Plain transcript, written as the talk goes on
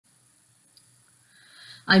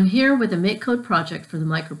I'm here with a MakeCode project for the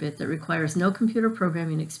microbit that requires no computer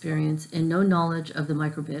programming experience and no knowledge of the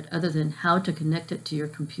microbit other than how to connect it to your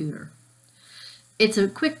computer. It's a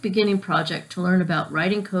quick beginning project to learn about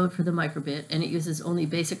writing code for the microbit, and it uses only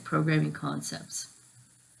basic programming concepts.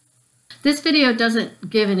 This video doesn't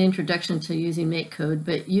give an introduction to using MakeCode,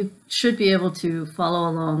 but you should be able to follow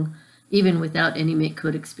along even without any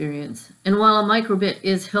MakeCode experience. And while a microbit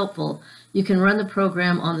is helpful, you can run the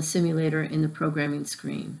program on the simulator in the programming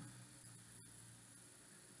screen.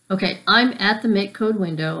 Okay, I'm at the MakeCode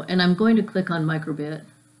window, and I'm going to click on microbit,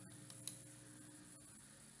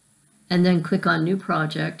 and then click on New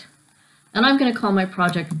Project. And I'm going to call my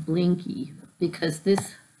project Blinky, because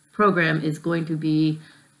this program is going to be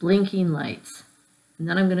blinking lights. And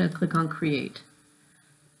then I'm going to click on Create.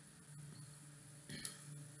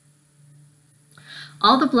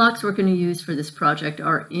 All the blocks we're going to use for this project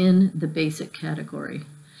are in the basic category.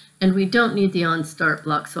 And we don't need the on-start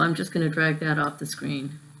block, so I'm just going to drag that off the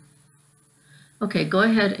screen. Okay, go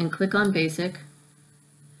ahead and click on Basic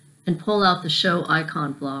and pull out the Show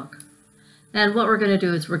Icon block. And what we're going to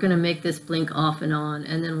do is we're going to make this blink off and on,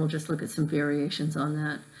 and then we'll just look at some variations on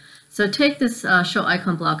that. So take this Show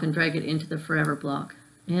Icon block and drag it into the Forever block.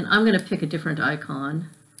 And I'm going to pick a different icon.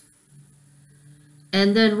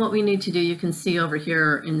 And then what we need to do, you can see over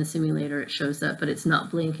here in the simulator, it shows up, but it's not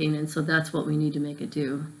blinking, and so that's what we need to make it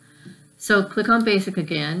do. So click on Basic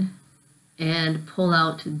again and pull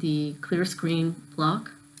out the Clear Screen block.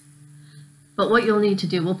 But what you'll need to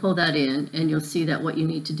do, we'll pull that in, and you'll see that what you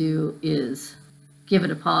need to do is give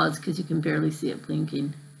it a pause because you can barely see it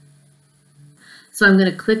blinking. So I'm going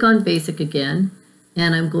to click on Basic again,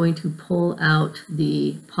 and I'm going to pull out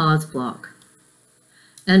the pause block.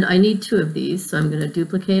 And I need two of these, so I'm going to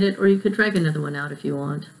duplicate it, or you could drag another one out if you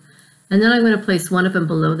want. And then I'm going to place one of them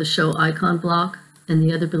below the Show Icon block and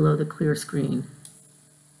the other below the Clear Screen.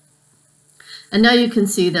 And now you can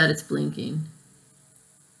see that it's blinking.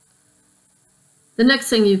 The next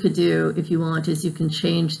thing you could do, if you want, is you can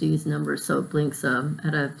change these numbers so it blinks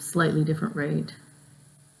at a slightly different rate.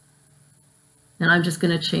 And I'm just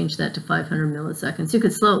going to change that to 500 milliseconds. You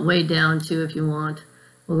could slow it way down too if you want.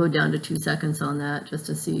 We'll go down to 2 seconds on that just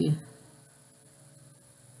to see,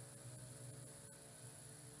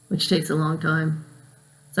 which takes a long time.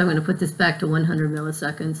 So I'm going to put this back to 100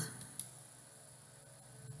 milliseconds.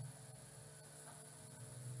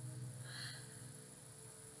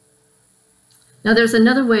 Now there's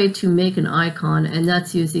another way to make an icon, and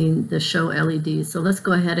that's using the Show LED. So let's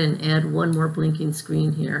go ahead and add one more blinking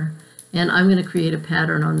screen here. And I'm going to create a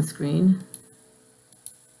pattern on the screen.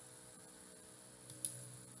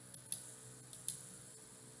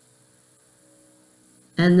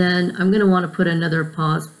 And then I'm going to want to put another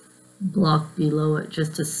pause block below it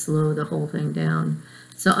just to slow the whole thing down.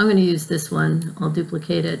 So I'm going to use this one. I'll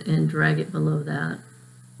duplicate it and drag it below that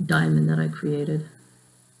diamond that I created.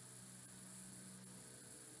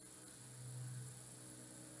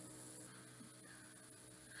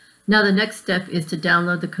 Now the next step is to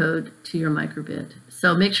download the code to your microbit.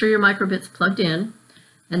 So make sure your microbit's plugged in,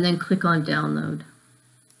 and then click on Download.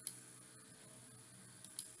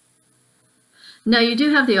 Now you do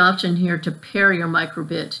have the option here to pair your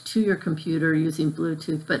microbit to your computer using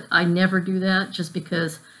Bluetooth, but I never do that just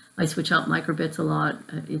because I switch out microbits a lot.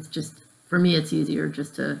 It's just, for me, it's easier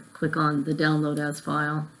just to click on the Download As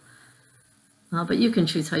file. But you can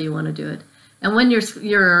choose how you want to do it. And when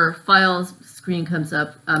your files screen comes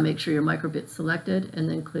up, make sure your microbit's selected and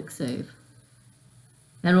then click Save.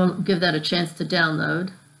 And we'll give that a chance to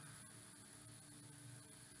download.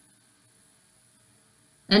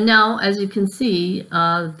 And now, as you can see,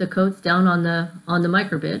 the code's down on the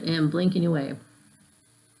microbit and blinking away.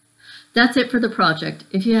 That's it for the project.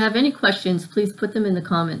 If you have any questions, please put them in the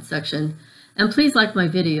comments section. And please like my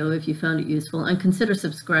video if you found it useful, and consider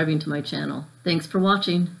subscribing to my channel. Thanks for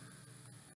watching.